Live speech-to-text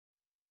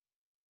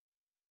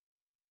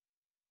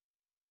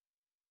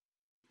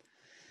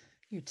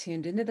You're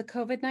tuned into the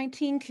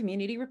COVID-19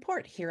 Community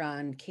Report here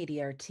on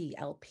KDRT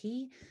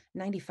LP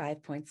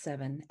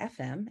 95.7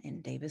 FM in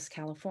Davis,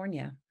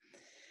 California.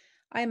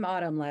 I'm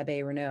Autumn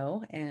Labbe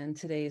Renault, and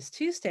today is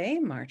Tuesday,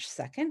 March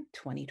 2nd,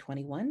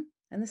 2021,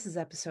 and this is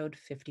episode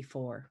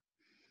 54.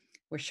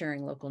 We're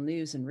sharing local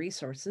news and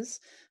resources,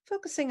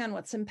 focusing on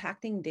what's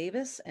impacting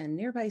Davis and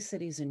nearby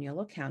cities in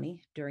Yolo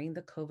County during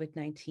the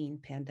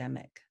COVID-19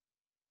 pandemic.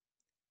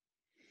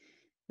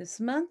 This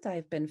month,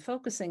 I've been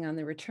focusing on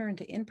the return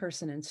to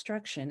in-person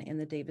instruction in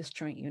the Davis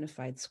Joint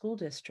Unified School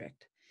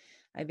District.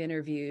 I've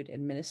interviewed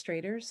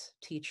administrators,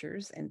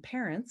 teachers, and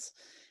parents,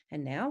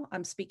 and now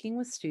I'm speaking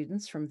with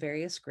students from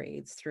various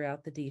grades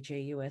throughout the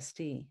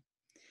DJUSD.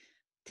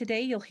 Today,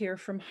 you'll hear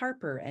from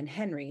Harper and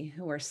Henry,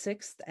 who are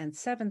 6th and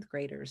 7th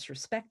graders,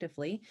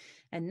 respectively,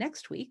 and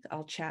next week,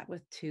 I'll chat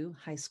with 2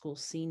 high school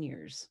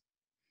seniors.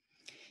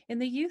 In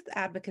the youth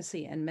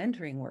advocacy and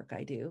mentoring work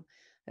I do,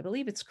 I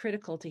believe it's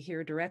critical to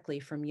hear directly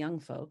from young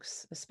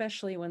folks,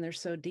 especially when they're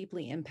so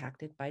deeply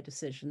impacted by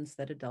decisions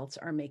that adults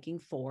are making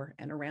for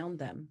and around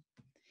them.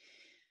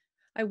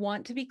 I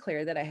want to be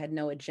clear that I had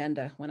no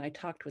agenda when I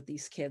talked with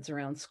these kids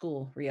around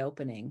school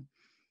reopening.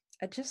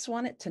 I just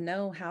wanted to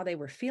know how they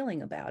were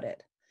feeling about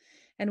it.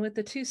 And with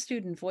the 2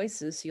 student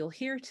voices you'll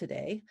hear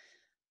today,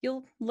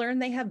 you'll learn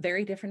they have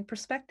very different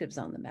perspectives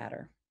on the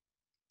matter.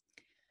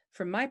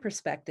 From my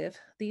perspective,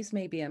 these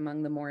may be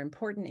among the more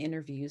important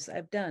interviews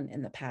I've done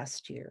in the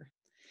past year.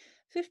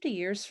 50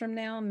 years from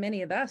now,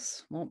 many of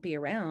us won't be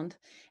around,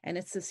 and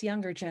it's this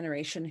younger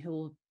generation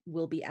who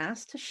will be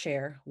asked to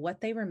share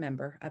what they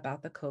remember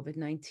about the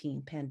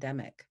COVID-19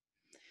 pandemic.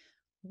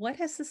 What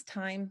has this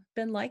time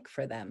been like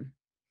for them?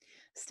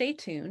 Stay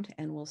tuned,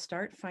 and we'll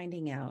start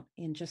finding out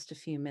in just a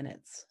few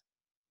minutes.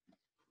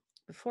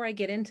 Before I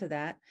get into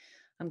that,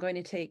 I'm going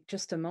to take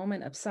just a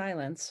moment of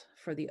silence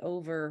for the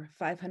over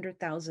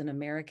 500,000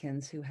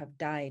 Americans who have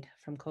died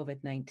from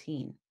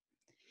COVID-19.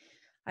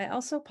 I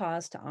also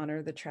pause to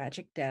honor the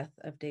tragic death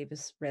of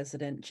Davis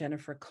resident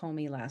Jennifer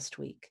Comey last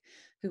week,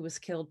 who was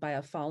killed by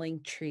a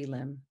falling tree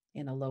limb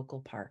in a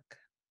local park.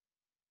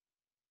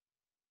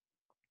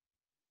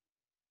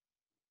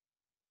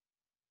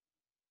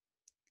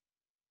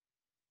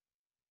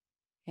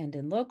 And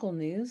in local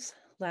news,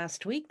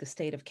 last week, the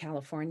state of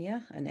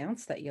California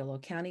announced that Yolo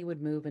County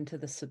would move into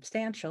the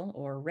substantial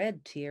or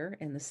red tier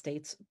in the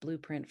state's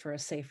blueprint for a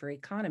safer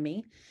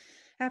economy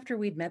after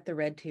we'd met the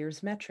red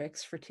tier's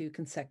metrics for 2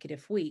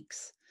 consecutive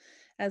weeks.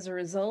 As a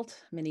result,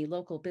 many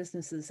local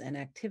businesses and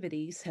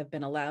activities have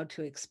been allowed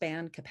to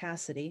expand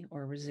capacity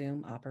or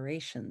resume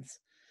operations.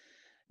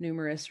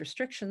 Numerous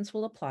restrictions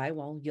will apply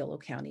while Yolo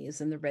County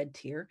is in the red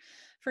tier.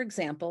 For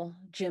example,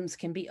 gyms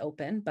can be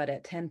open, but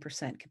at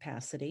 10%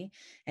 capacity,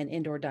 and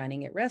indoor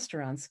dining at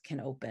restaurants can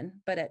open,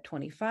 but at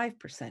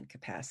 25%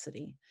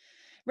 capacity.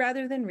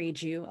 Rather than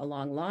read you a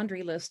long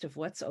laundry list of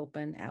what's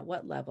open at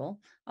what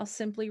level, I'll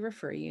simply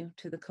refer you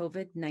to the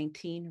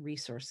COVID-19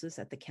 resources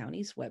at the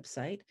county's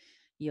website,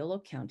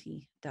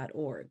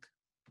 yolocounty.org.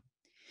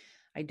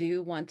 I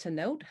do want to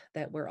note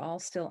that we're all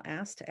still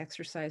asked to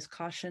exercise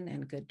caution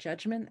and good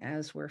judgment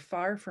as we're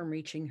far from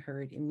reaching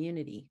herd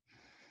immunity.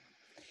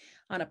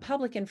 On a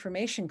public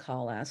information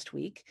call last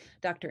week,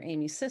 Dr.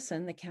 Amy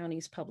Sisson, the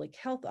county's public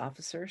health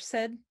officer,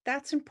 said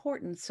that's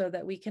important so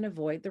that we can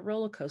avoid the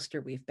roller coaster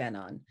we've been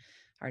on.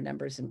 Our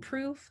numbers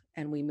improve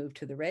and we move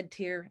to the red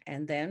tier,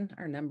 and then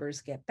our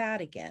numbers get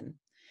bad again.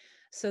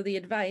 So the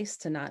advice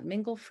to not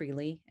mingle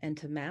freely and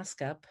to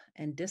mask up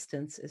and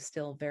distance is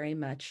still very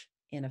much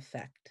in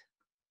effect.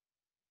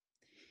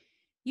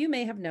 You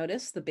may have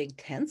noticed the big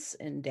tents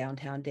in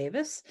downtown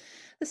Davis.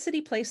 The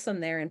city placed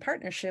them there in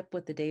partnership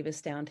with the Davis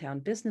Downtown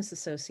Business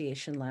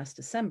Association last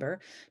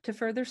December to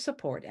further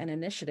support an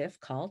initiative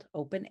called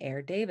Open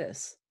Air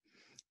Davis.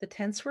 The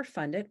tents were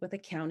funded with a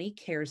County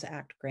CARES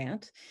Act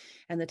grant,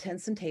 and the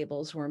tents and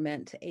tables were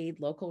meant to aid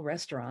local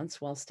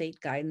restaurants while state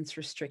guidance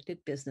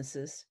restricted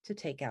businesses to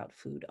take out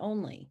food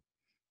only.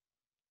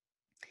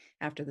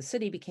 After the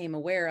city became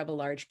aware of a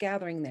large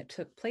gathering that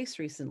took place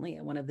recently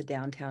at one of the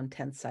downtown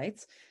tent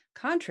sites,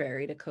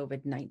 contrary to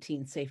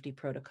COVID-19 safety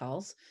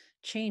protocols,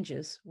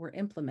 changes were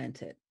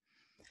implemented.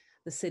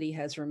 The city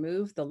has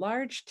removed the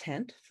large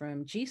tent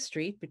from G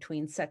Street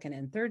between 2nd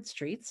and 3rd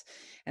Streets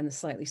and the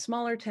slightly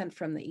smaller tent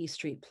from the East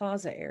Street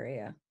Plaza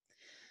area.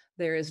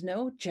 There is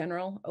no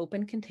general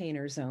open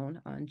container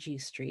zone on G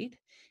Street,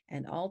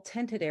 and all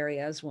tented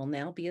areas will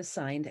now be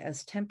assigned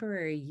as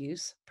temporary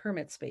use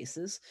permit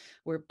spaces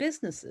where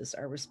businesses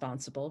are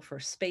responsible for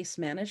space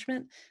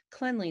management,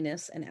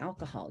 cleanliness, and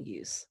alcohol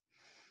use.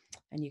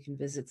 And you can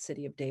visit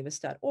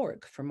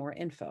cityofdavis.org for more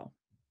info.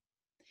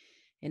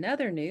 In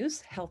other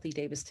news, Healthy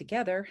Davis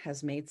Together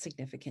has made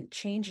significant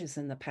changes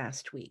in the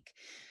past week.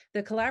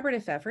 The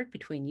collaborative effort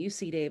between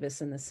UC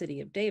Davis and the City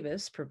of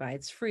Davis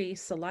provides free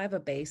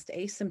saliva-based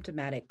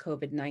asymptomatic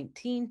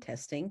COVID-19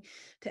 testing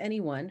to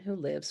anyone who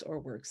lives or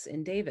works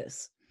in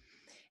Davis.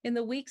 In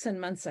the weeks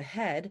and months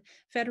ahead,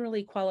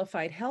 federally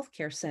qualified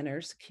healthcare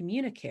centers,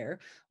 Communicare,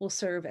 will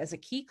serve as a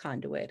key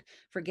conduit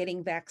for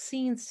getting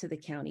vaccines to the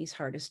county's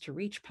hardest to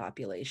reach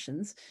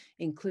populations,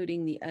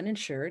 including the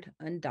uninsured,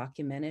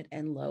 undocumented,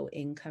 and low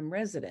income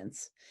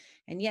residents.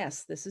 And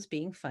yes, this is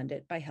being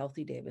funded by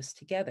Healthy Davis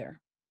Together.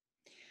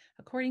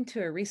 According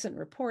to a recent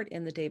report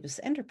in the Davis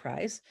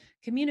Enterprise,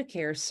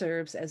 Communicare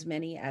serves as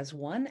many as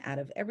 1 out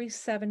of every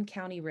 7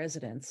 county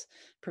residents,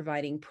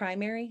 providing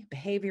primary,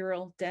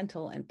 behavioral,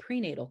 dental, and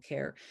prenatal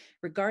care,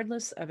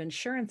 regardless of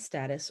insurance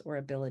status or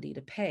ability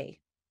to pay.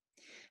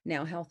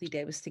 Now, Healthy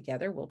Davis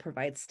Together will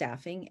provide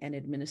staffing and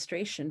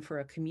administration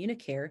for a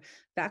Communicare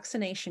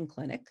vaccination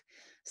clinic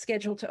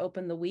scheduled to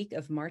open the week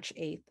of March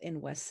 8th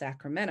in West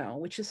Sacramento,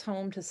 which is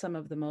home to some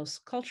of the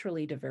most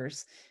culturally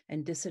diverse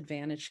and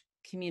disadvantaged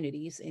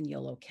communities in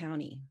Yolo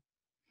County.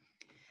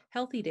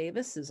 Healthy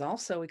Davis is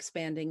also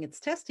expanding its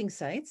testing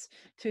sites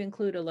to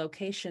include a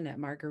location at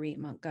Marguerite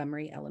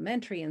Montgomery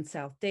Elementary in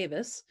South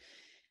Davis,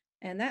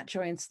 and that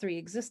joins 3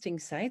 existing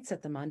sites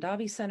at the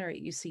Mondavi Center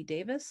at UC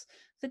Davis,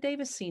 the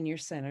Davis Senior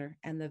Center,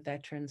 and the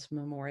Veterans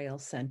Memorial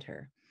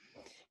Center.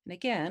 And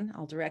again,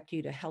 I'll direct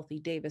you to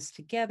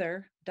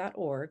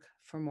healthydavistogether.org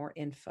for more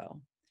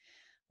info.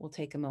 We'll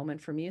take a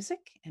moment for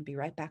music and be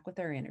right back with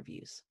our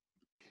interviews.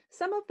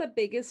 Some of the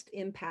biggest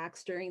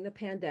impacts during the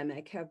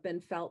pandemic have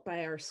been felt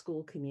by our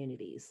school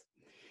communities.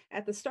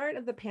 At the start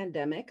of the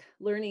pandemic,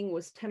 learning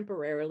was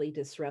temporarily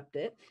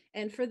disrupted,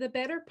 and for the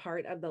better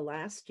part of the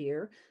last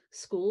year,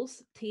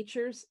 schools,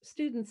 teachers,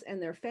 students,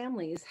 and their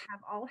families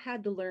have all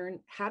had to learn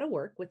how to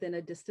work within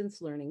a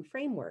distance learning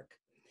framework.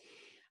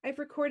 I've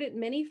recorded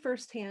many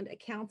firsthand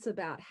accounts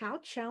about how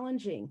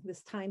challenging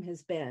this time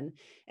has been,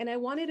 and I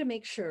wanted to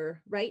make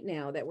sure right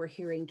now that we're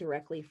hearing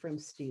directly from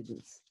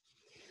students.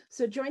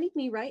 So joining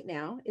me right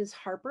now is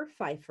Harper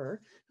Pfeifer,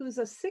 who's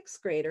a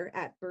 6th grader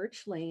at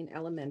Birch Lane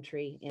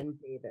Elementary in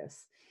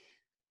Davis.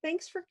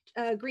 Thanks for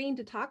agreeing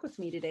to talk with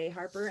me today,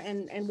 Harper,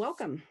 and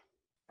welcome.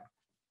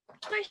 Of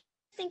course.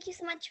 Thank you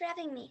so much for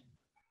having me.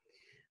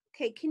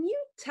 Okay, can you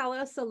tell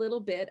us a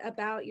little bit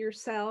about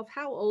yourself?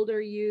 How old are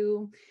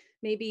you?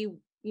 Maybe,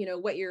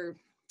 do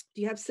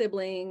you have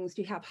siblings?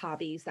 Do you have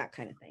hobbies? That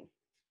kind of thing.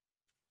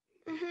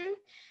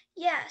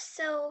 Yeah,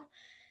 so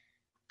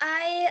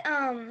I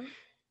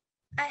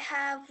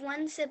have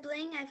one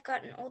sibling. I've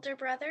got an older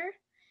brother,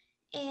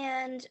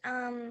 and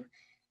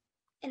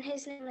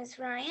his name is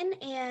Ryan.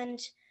 And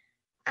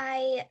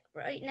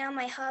right now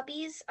my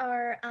hobbies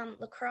are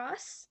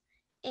lacrosse,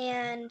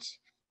 and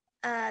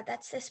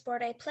that's the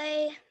sport I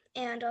play,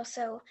 and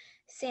also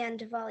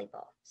sand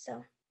volleyball.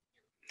 So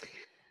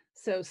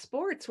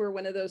sports were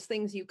one of those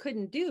things you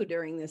couldn't do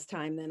during this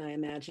time, then I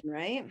imagine,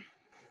 right?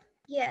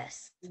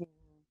 Yes.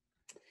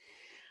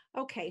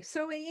 Okay,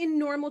 so in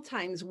normal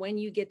times when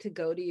you get to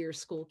go to your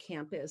school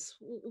campus,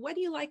 what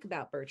do you like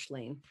about Birch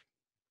Lane?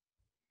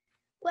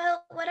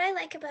 Well, what I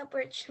like about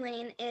Birch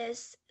Lane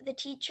is the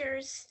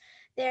teachers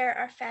there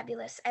are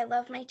fabulous. I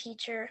love my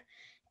teacher,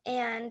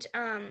 and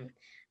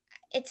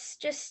it's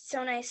just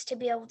so nice to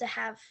be able to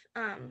have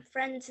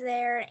friends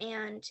there,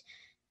 and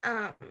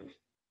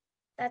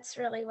that's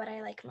really what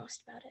I like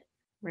most about it.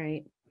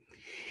 Right.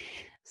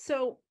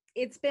 So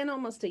it's been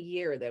almost a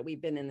year that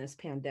we've been in this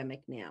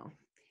pandemic now.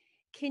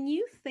 Can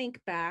you think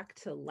back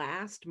to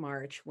last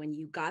March when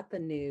you got the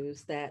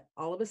news that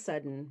all of a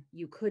sudden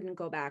you couldn't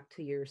go back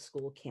to your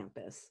school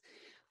campus?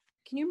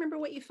 Can you remember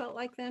what you felt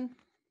like then?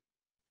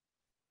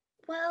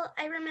 Well,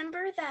 I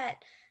remember that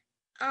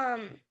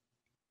on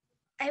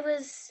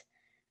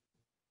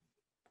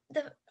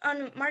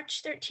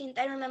March 13th,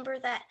 I remember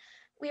that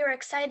we were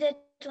excited,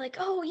 like,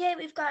 oh, yay,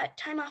 we've got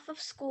time off of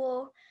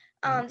school.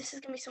 This is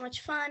going to be so much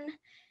fun.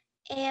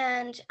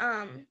 And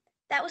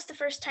that was the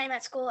first time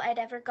at school I'd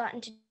ever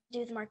gotten to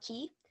do the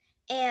marquee.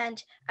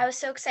 And I was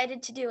so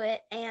excited to do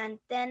it. And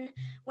then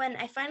when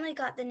I finally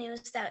got the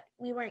news that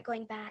we weren't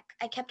going back,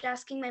 I kept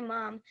asking my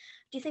mom,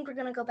 do you think we're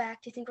going to go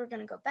back? Do you think we're going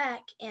to go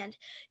back? And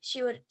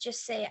she would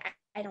just say,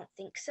 I don't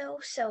think so.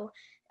 So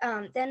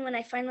then when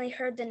I finally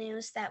heard the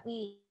news that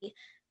we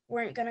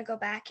weren't going to go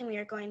back and we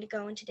were going to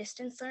go into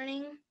distance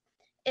learning,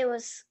 it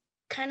was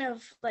kind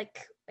of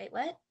like, wait,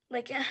 what?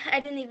 Like, I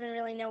didn't even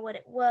really know what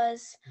it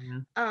was,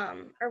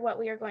 or what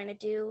we were going to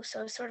do. So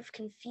I was sort of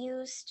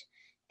confused,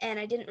 and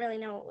I didn't really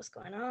know what was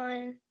going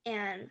on.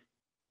 And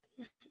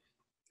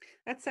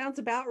that sounds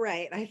about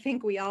right. I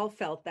think we all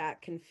felt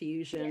that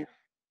confusion.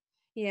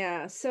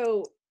 Yeah.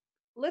 So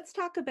let's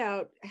talk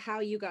about how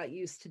you got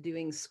used to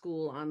doing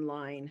school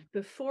online.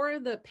 Before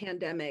the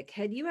pandemic,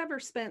 had you ever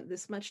spent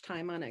this much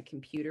time on a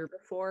computer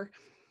before?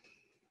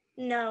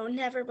 No,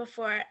 never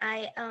before.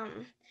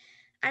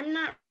 I'm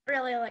not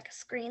really like a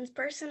screens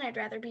person. I'd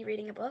rather be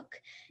reading a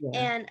book. Yeah.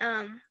 And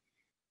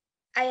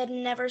I had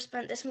never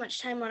spent this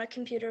much time on a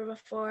computer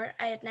before.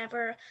 I had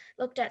never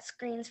looked at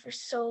screens for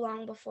so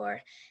long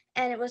before.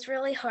 And it was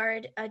really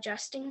hard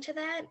adjusting to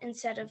that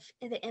instead of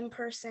the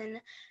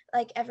in-person,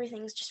 like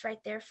everything's just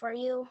right there for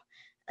you.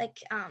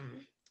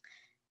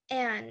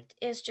 And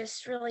it's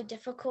just really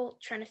difficult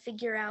trying to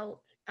figure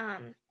out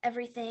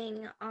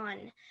everything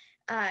on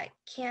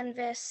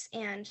Canvas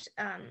and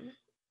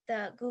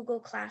the Google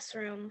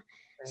Classroom.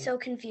 Right. So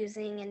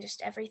confusing and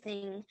just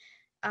everything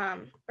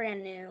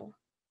brand new.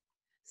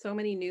 So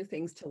many new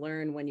things to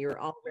learn when you're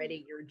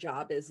already, your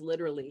job is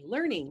literally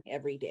learning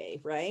every day,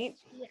 right?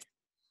 Yeah.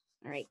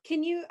 All right.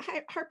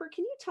 Harper,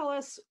 can you tell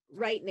us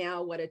right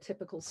now what a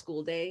typical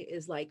school day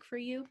is like for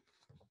you?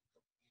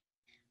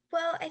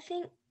 Well, I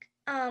think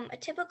a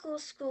typical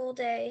school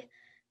day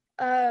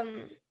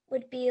um,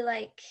 would be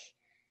like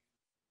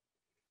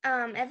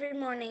every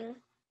morning,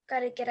 got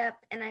to get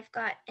up and I've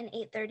got an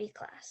 8:30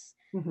 class.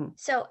 Mhm.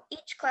 So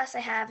each class I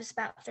have is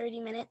about 30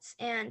 minutes,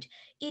 and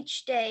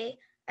each day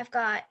I've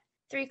got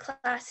 3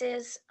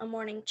 classes, a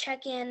morning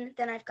check-in,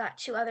 then I've got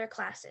 2 other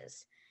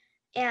classes.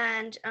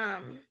 And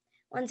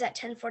one's at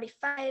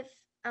 10:45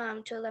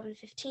 to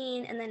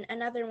 11:15, and then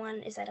another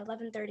one is at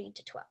 11:30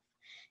 to 12.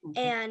 Mhm.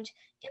 And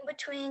in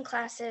between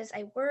classes,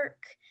 I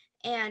work,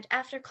 and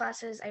after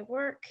classes, I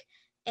work,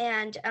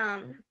 and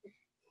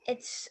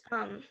it's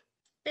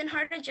been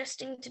hard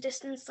adjusting to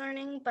distance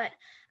learning, but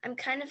I'm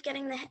kind of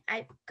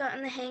I've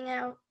gotten the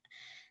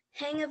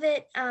hang of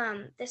it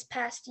this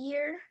past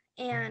year,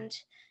 and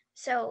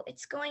so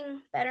it's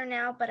going better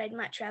now, but I'd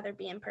much rather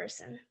be in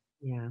person.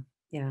 Yeah.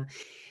 Yeah.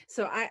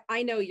 So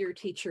I know your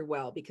teacher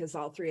well because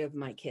all three of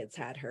my kids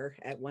had her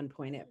at one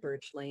point at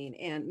Birch Lane,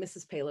 and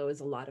Mrs. Palo is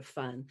a lot of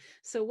fun.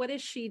 So what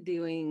is she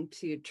doing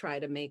to try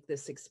to make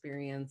this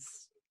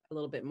experience a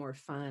little bit more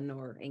fun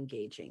or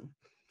engaging?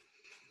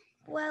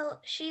 Well,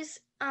 she's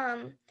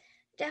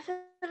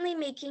definitely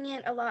making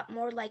it a lot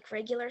more like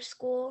regular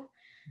school.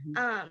 Mhm.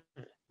 Um,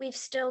 we've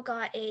still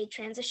got a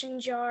transition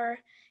jar,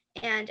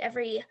 and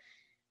every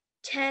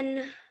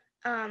 10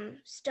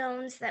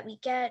 stones that we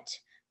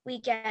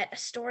get a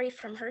story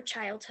from her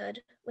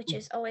childhood, which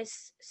is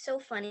always so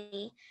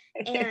funny.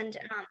 And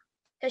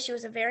because she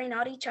was a very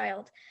naughty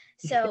child,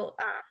 so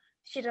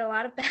she did a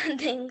lot of bad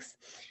things.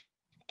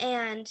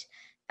 And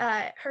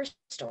her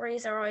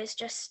stories are always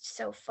just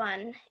so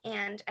fun,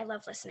 and I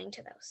love listening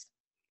to those.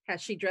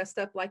 Has she dressed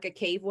up like a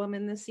cave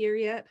woman this year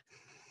yet?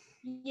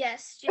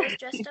 Yes, she has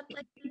dressed up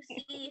like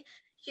Lucy.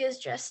 She has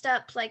dressed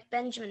up like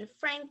Benjamin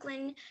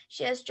Franklin.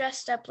 She has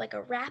dressed up like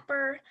a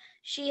rapper.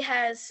 She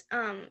has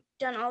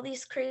done all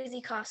these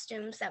crazy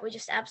costumes that we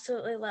just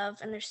absolutely love,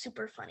 and they're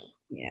super funny.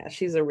 Yeah,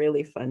 she's a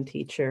really fun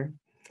teacher.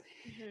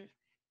 Hmm.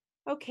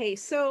 Okay,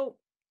 so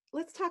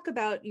let's talk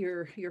about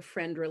your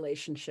friend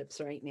relationships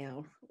right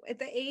now. At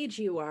the age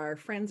you are,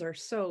 friends are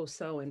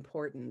so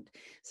important.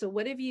 So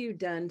what have you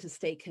done to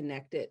stay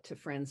connected to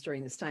friends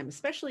during this time?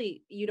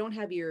 Especially you don't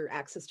have your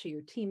access to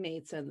your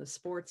teammates and the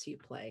sports you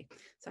play.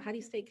 So how do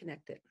you stay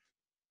connected?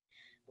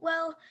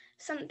 Well,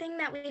 something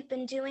that we've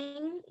been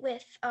doing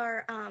with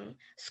our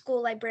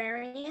school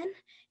librarian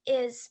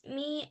is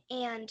me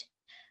and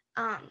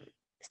um,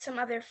 some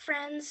other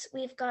friends.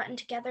 We've gotten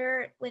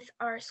together with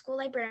our school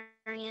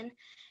librarian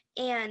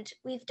and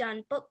we've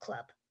done book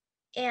club.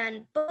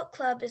 And book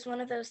club is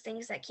one of those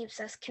things that keeps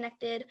us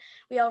connected.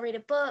 We all read a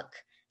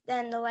book,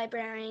 then the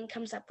librarian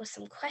comes up with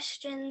some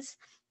questions,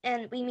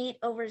 and we meet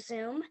over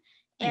Zoom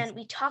Nice. and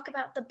we talk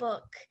about the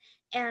book.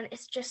 And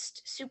it's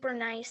just super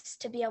nice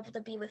to be able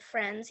to be with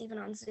friends, even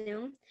on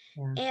Zoom.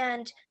 Yeah.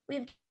 And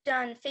we've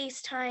done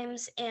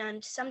FaceTimes,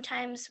 and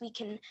sometimes we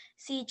can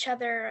see each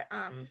other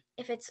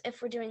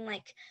if we're doing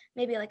like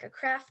maybe like a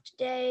craft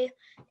day,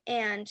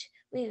 and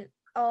we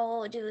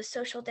all do the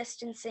social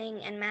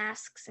distancing and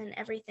masks and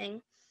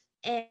everything.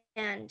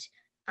 And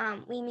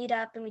we meet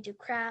up and we do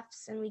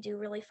crafts and we do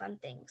really fun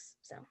things.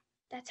 So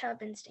that's how I've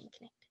been staying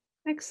connected.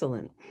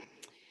 Excellent.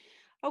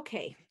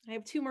 Okay, I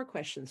have two more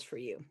questions for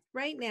you.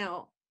 Right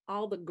now,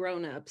 all the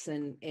grown-ups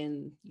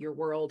in your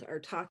world are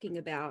talking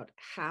about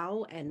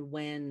how and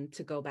when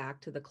to go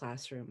back to the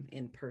classroom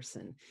in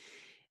person.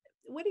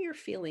 What are your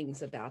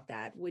feelings about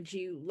that? Would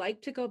you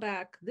like to go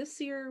back this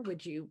year?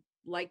 Would you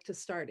like to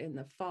start in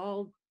the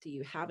fall? Do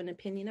you have an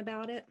opinion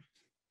about it?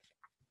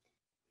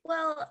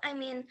 Well, I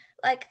mean,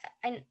 like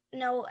I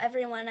know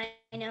everyone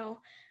I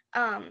know,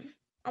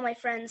 all my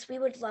friends, we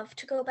would love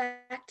to go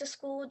back to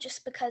school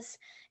just because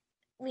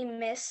we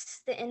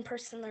miss the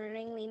in-person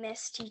learning, we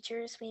miss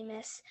teachers, we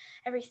miss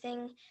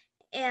everything.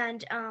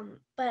 And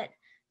but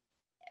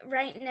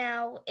right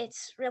now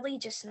it's really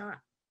just not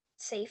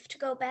safe to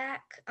go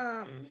back.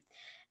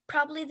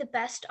 Probably the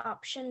best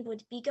option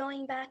would be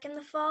going back in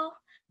the fall,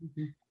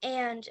 Mhm.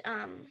 and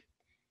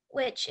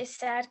which is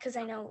sad because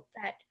I know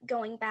that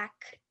going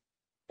back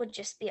would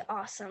just be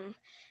awesome.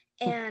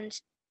 And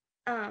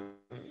um,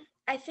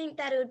 I think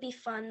that it would be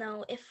fun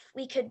though if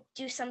we could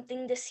do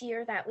something this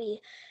year that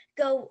we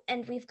go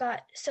and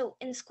so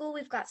in school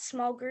we've got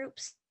small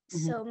groups,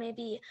 Mhm. so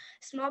maybe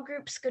small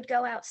groups could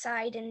go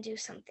outside and do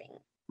something.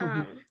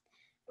 Mhm.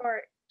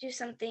 Or do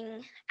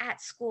something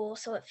at school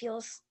so it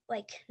feels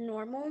like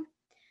normal.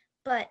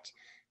 But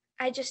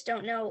I just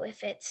don't know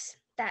if it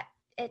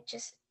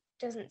just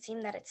doesn't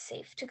seem that it's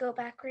safe to go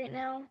back right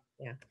now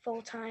Yeah.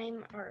 full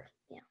time or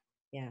yeah.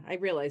 Yeah, I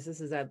realize this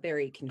is a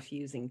very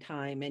confusing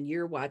time, and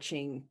you're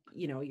watching,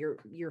 your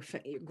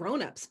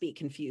grown-ups be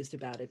confused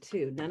about it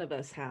too. None of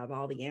us have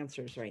all the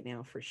answers right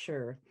now for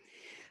sure.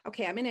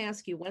 Okay, I'm going to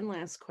ask you one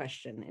last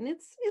question, and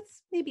it's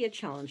maybe a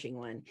challenging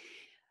one,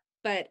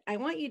 but I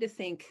want you to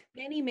think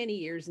many, many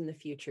years in the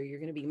future. You're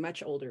going to be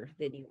much older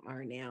than you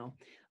are now.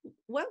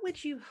 What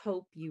would you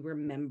hope you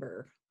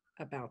remember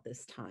about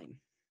this time?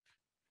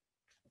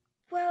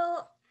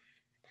 Well,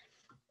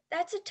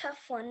 that's a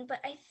tough one, but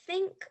I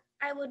think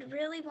I would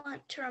really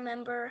want to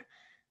remember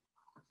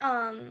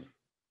um,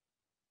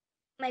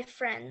 my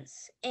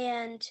friends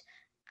and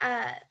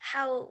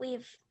how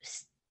we've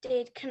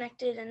stayed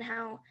connected and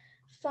how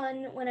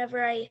fun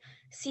whenever I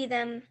see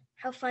them,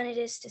 how fun it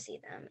is to see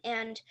them.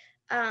 And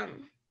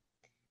um,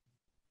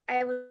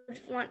 I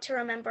would want to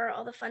remember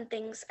all the fun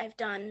things I've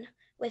done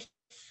with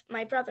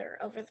my brother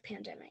over the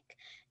pandemic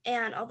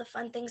and all the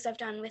fun things I've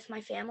done with my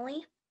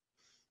family.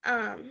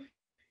 Um,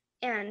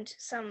 and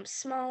some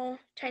small,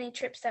 tiny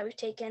trips that we've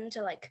taken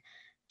to like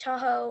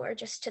Tahoe or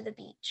just to the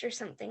beach or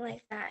something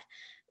like that,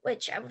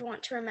 which I would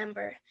want to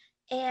remember.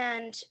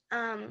 And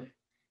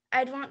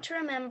I'd want to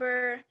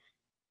remember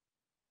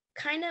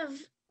kind of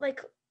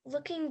like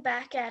looking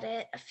back at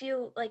it a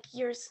few like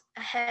years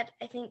ahead.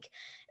 I think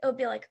it would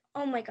be like,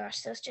 oh my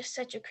gosh, that was just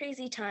such a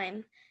crazy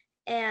time.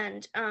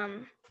 And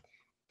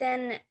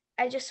then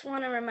I just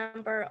want to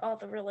remember all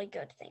the really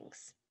good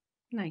things.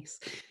 Nice.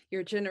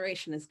 Your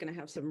generation is going to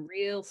have some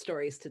real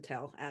stories to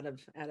tell out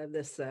of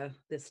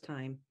this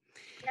time.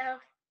 Yeah,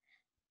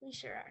 we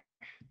sure are.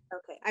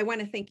 Okay. I want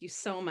to thank you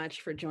so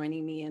much for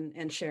joining me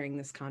and sharing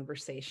this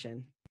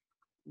conversation.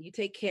 You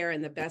take care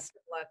and the best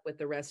of luck with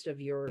the rest of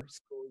your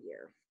school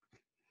year.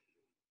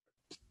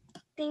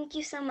 Thank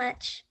you so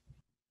much.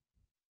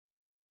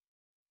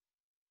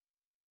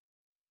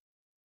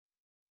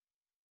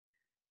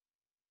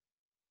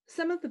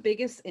 Some of the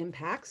biggest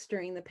impacts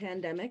during the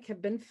pandemic have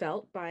been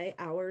felt by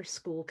our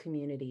school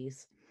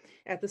communities.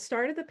 At the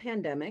start of the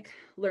pandemic,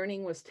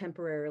 learning was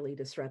temporarily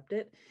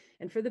disrupted,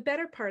 and for the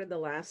better part of the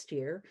last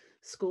year,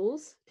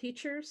 schools,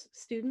 teachers,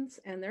 students,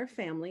 and their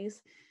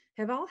families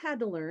have all had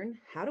to learn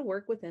how to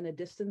work within a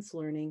distance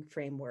learning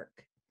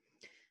framework.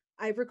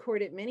 I've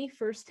recorded many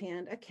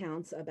firsthand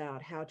accounts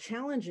about how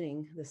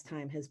challenging this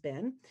time has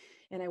been,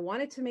 and I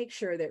wanted to make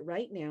sure that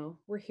right now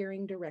we're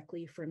hearing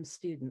directly from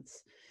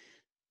students.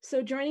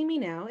 So joining me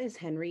now is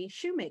Henry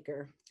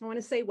Schumaker. I want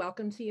to say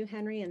welcome to you,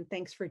 Henry, and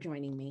thanks for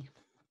joining me.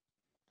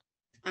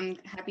 I'm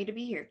happy to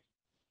be here.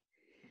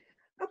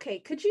 Okay,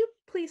 could you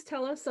please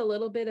tell us a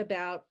little bit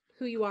about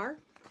who you are?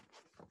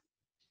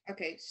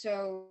 Okay,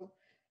 so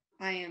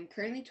I am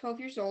currently 12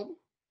 years old.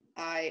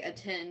 I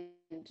attend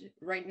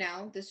right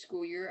now this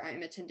school year. I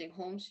am attending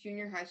Holmes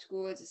Junior High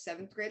School as a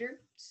 7th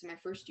grader. This is my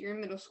first year in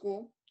middle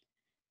school.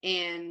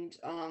 And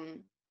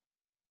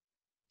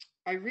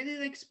I really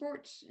like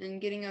sports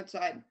and getting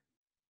outside.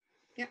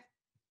 Yeah.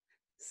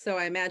 So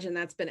I imagine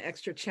that's been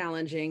extra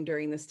challenging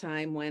during this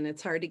time when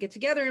it's hard to get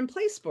together and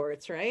play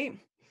sports, right?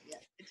 Yeah,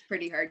 it's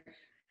pretty hard.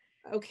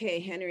 Okay,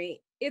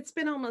 Henry, it's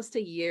been almost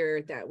a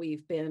year that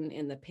we've been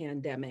in the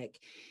pandemic.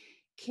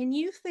 Can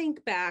you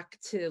think back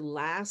to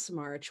last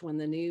March when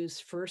the news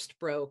first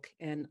broke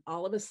and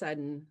all of a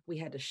sudden we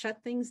had to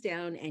shut things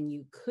down and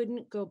you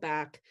couldn't go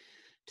back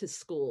to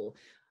school?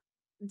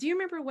 Do you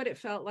remember what it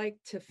felt like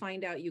to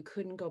find out you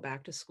couldn't go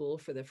back to school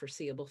for the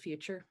foreseeable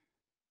future?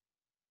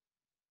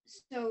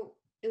 So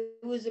it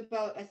was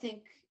about, I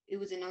think it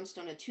was announced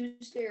on a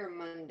Tuesday or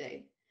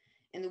Monday.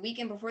 And the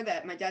weekend before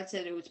that, my dad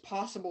said it was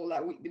possible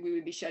that we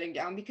would be shutting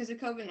down because of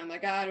COVID. And I'm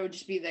like, it'll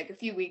just be like a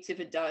few weeks if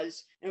it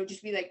does. And it would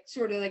just be like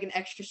sort of like an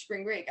extra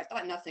spring break. I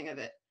thought nothing of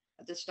it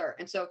at the start.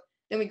 And so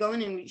then we go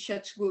in and we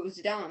shut schools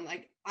down. I'm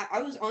like,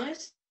 I was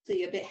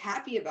honestly a bit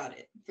happy about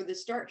it for the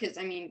start because,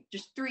 I mean,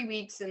 just 3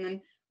 weeks and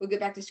then we'll get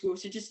back to school.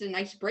 So just a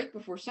nice break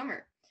before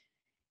summer.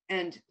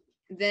 And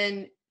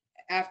then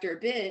after a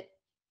bit,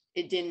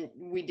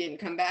 we didn't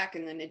come back.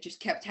 And then it just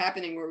kept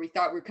happening where we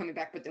thought we were coming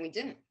back, but then we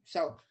didn't.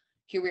 So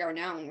here we are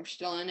now and we're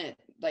still in it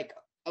like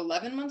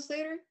 11 months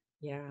later.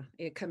 Yeah,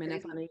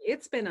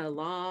 it's been a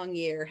long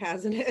year,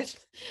 hasn't it?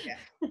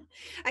 Yeah.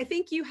 I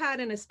think you had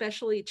an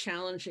especially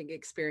challenging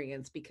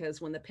experience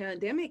because when the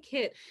pandemic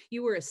hit,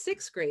 you were a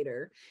sixth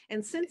grader.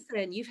 And since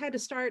then, you've had to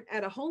start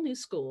at a whole new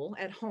school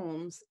at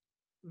Holmes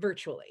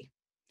virtually.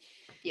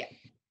 Yeah.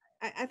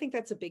 I think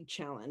that's a big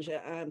challenge.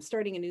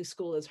 Starting a new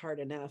school is hard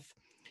enough.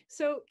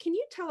 So, can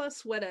you tell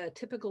us what a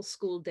typical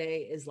school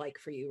day is like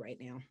for you right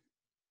now?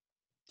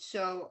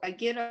 So I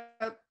get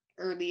up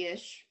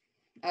early-ish,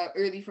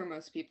 early for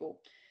most people.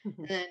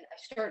 And then I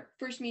start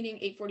first meeting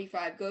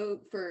 8:45, go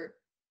for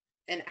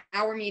an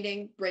hour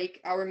meeting, break,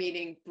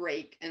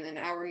 and then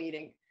hour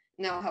meeting.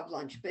 Now I'll have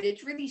lunch. But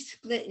it's really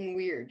split and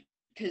weird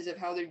because of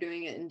how they're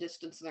doing it in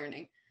distance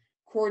learning.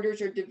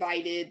 Quarters are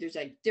divided, there's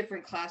like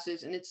different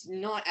classes, and it's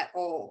not at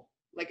all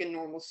like a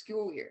normal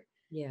school year.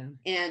 Yeah.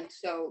 And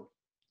so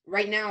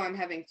right now I'm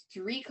having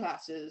 3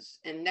 classes,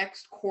 and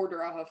next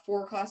quarter I'll have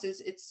 4 classes.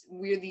 It's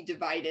weirdly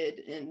divided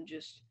and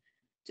just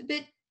it's a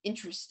bit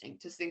interesting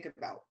to think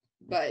about.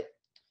 But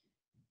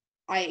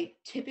I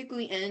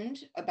typically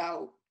end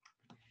about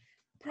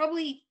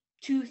probably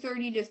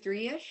 2:30 to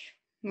 3-ish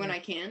when Yeah. I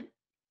can.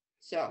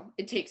 So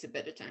it takes a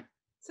bit of time.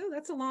 So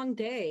that's a long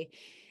day.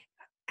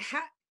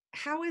 How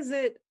how is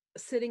it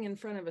sitting in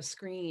front of a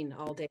screen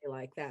all day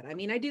like that? I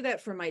mean, I do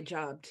that for my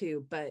job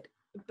too, but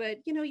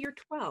you're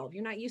 12.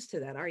 You're not used to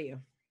that, are you?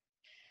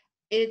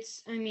 I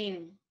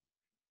mean,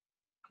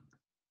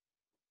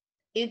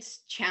 it's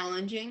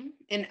challenging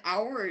an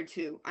hour or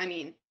two. I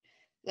mean,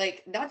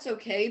 like that's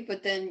okay,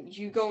 but then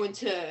you go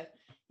into,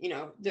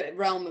 the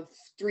realm of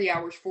 3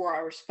 hours, 4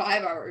 hours,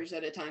 5 hours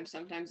at a time,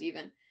 sometimes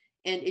even,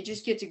 and it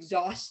just gets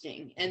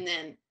exhausting. And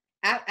then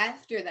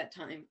after that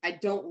time, I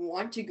don't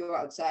want to go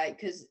outside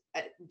because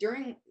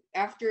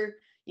after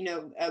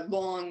a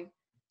long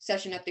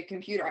session at the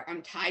computer,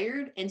 I'm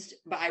tired,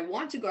 but I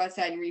want to go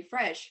outside and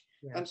refresh.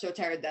 Yeah. I'm so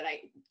tired that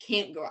I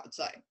can't go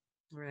outside.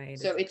 Right.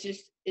 So it's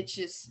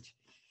just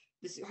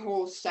this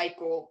whole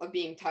cycle of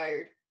being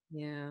tired.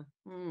 Yeah.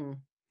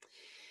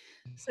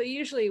 So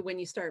usually when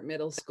you start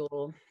middle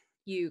school,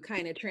 you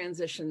kind of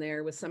transition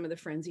there with some of the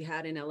friends you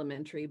had in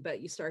elementary,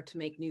 but you start to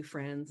make new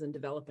friends and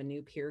develop a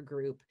new peer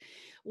group.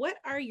 What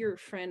are your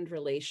friend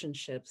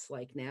relationships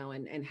like now,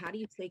 and how do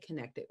you stay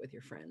connected with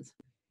your friends?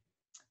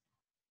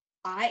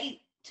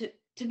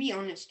 To be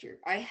honest here,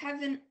 I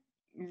haven't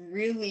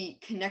really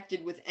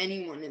connected with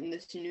anyone in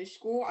this new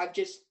school. I've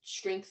just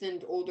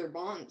strengthened older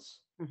bonds.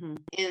 Hmm.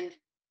 And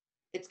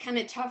it's kind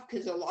of tough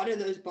because a lot of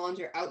those bonds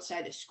are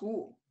outside of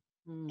school.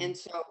 And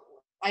so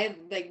I have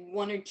like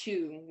one or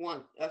two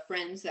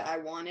friends that I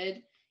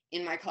wanted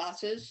in my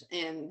classes,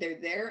 and they're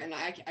there, and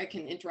I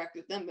can interact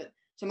with them. But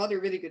some other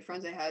really good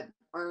friends I had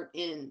aren't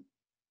in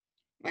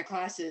my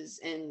classes,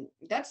 and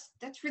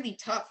that's really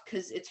tough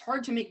because it's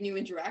hard to make new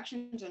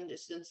interactions on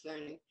distance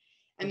learning.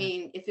 I Yeah.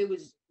 mean, if it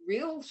was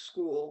real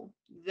school,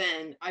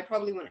 then I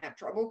probably wouldn't have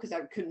trouble because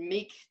I could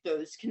make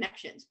those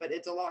connections, but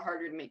it's a lot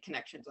harder to make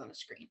connections on a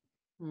screen.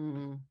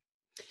 Mm.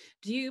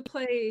 Do you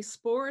play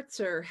sports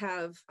or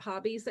have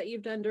hobbies that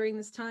you've done during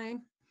this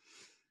time?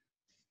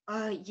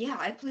 Yeah,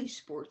 I play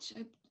sports.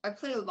 I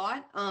play a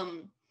lot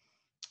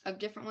of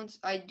different ones.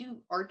 I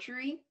do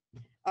archery.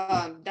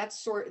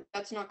 That's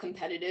not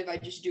competitive. I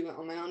just do it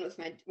on my own with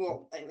me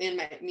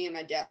and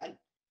my dad.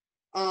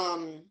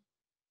 Um,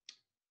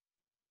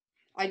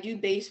 I do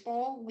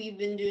baseball. We've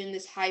been doing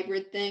this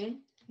hybrid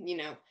thing,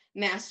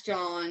 masked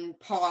on,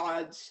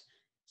 pods,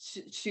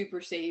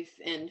 super safe,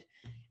 and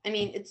I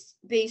mean it's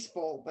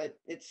baseball, but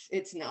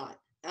it's not.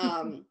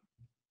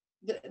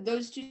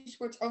 Those two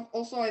sports.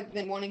 Also, I've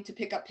been wanting to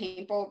pick up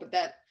paintball,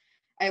 but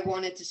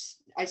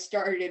I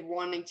started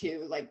wanting to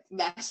like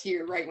last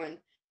year, right when,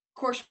 of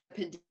course,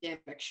 the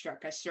pandemic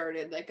struck. I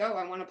started like, oh,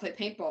 I want to play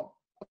paintball.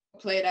 I'll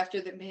play it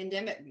after the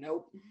pandemic.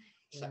 Nope.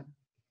 So. Yeah.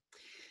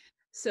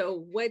 So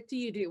what do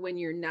you do when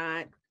you're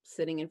not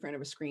sitting in front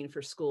of a screen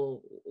for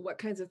school? What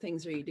kinds of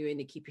things are you doing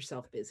to keep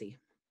yourself busy?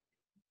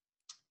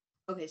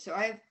 Okay, so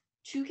I have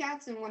 2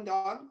 cats and 1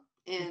 dog,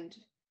 and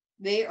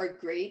they are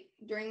great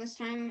during this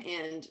time,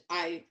 and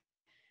I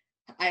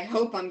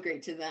hope I'm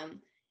great to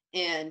them.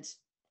 And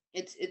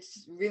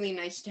it's really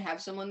nice to have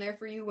someone there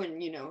for you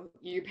when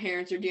your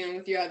parents are dealing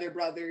with your other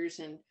brothers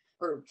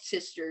or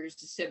sisters,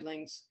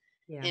 siblings.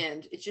 Yeah.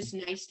 And it's just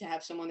nice to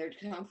have someone there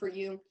to comfort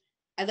you.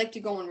 I like to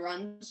go on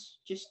runs,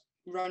 just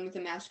run with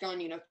a mask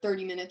on,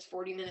 30 minutes,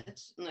 40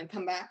 minutes, and then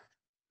come back.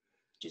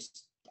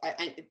 Just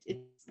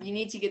you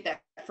need to get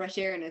that fresh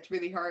air, and it's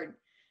really hard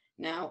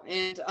now.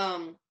 And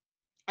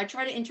I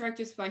try to interact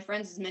with my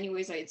friends as many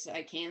ways as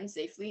I can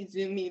safely.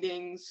 Zoom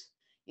meetings,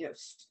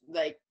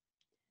 like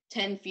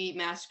 10 feet,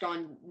 mask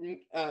on,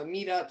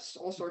 meetups,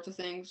 all sorts of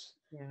things.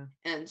 Yeah.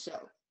 And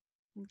so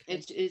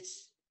Okay.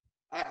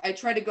 I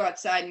try to go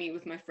outside, meet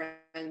with my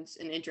friends,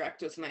 and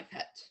interact with my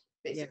pet,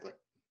 basically.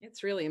 Yeah.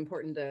 It's really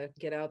important to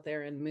get out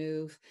there and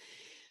move.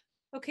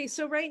 Okay,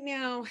 so right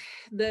now,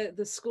 the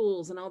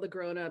schools and all the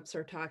grown-ups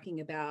are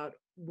talking about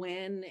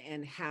when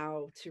and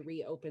how to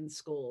reopen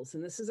schools.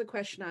 And this is a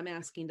question I'm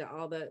asking to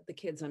all the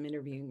kids I'm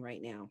interviewing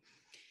right now.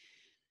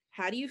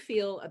 How do you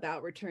feel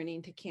about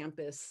returning to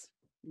campus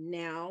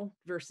now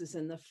versus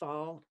in the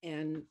fall?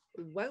 And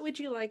what would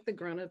you like the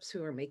grown-ups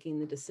who are making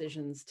the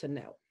decisions to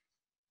know?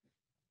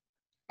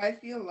 I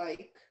feel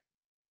like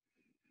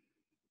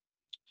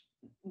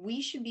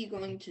we should be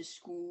going to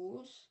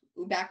schools,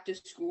 back to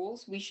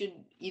schools. We should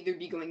either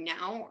be going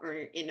now or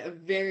in a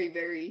very,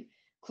 very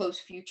close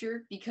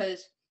future,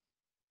 because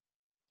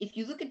if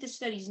you look at the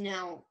studies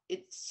now,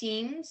 it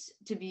seems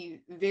to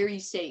be very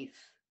safe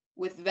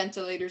with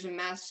ventilators and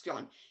masks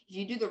on. If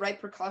you do the right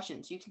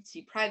precautions, you can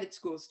see private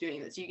schools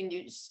doing this. You can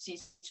see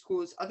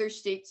schools, other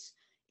states,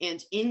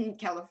 and in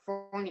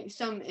California,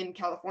 some in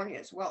California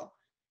as well.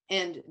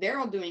 And they're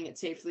all doing it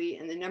safely,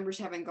 and the numbers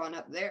haven't gone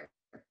up there.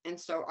 And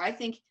so I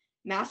think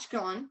mask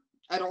on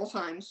at all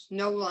times,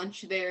 no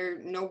lunch there,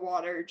 no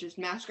water, just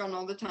mask on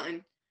all the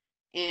time.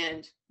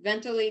 And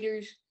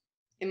ventilators,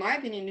 in my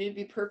opinion, it'd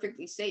be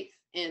perfectly safe.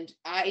 And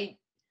I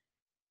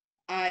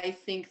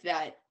think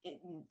that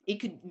it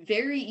could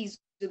very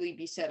easily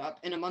be set up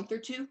in a month or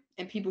two,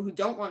 and people who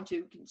don't want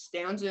to can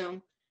stay on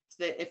Zoom,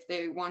 that if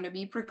they want to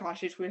be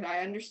precautious, which I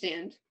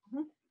understand,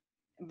 Mhm.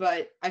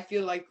 but I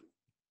feel like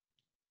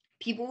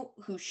people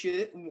who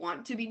should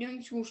want to be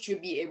doing school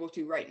should be able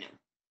to right now.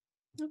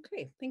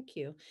 Okay, thank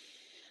you.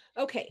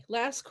 Okay,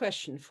 last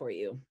question for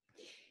you.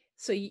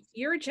 So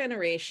your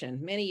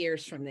generation, many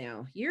years from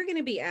now, you're going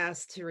to be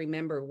asked to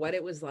remember what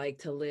it was like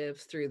to live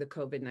through the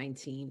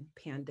COVID-19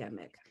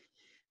 pandemic.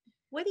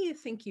 What do you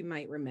think you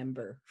might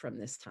remember from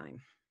this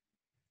time?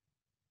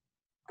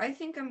 I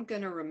think I'm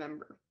gonna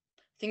remember.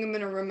 I think I'm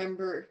gonna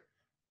remember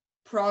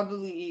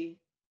probably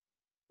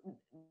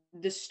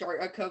the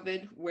start of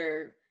COVID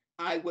where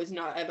I was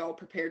not at all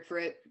prepared for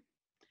it.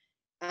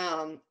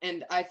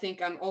 And I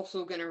think I'm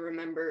also gonna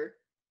remember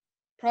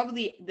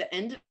probably the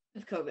end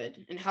of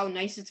COVID and how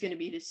nice it's gonna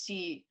be to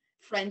see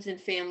friends and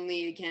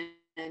family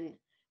again.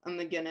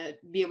 I'm gonna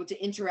be able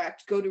to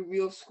interact, go to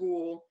real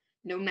school,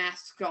 no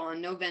masks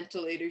on, no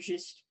ventilators,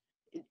 just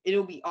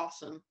it'll be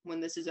awesome when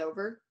this is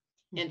over.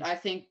 And I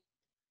think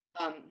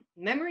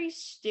memories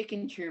stick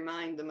into your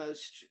mind the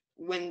most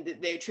when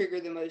they trigger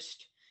the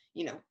most,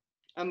 you know,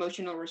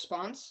 emotional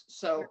response.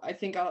 So I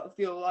think I'll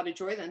feel a lot of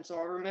joy then. So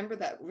I'll remember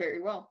that very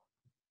well.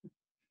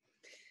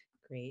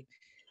 Great.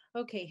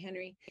 Okay,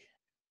 Henry,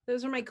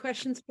 those are my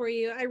questions for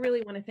you. I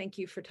really want to thank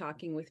you for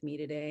talking with me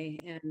today,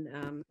 and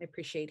I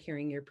appreciate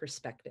hearing your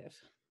perspective.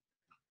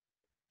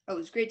 Oh, it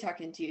was great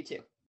talking to you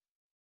too.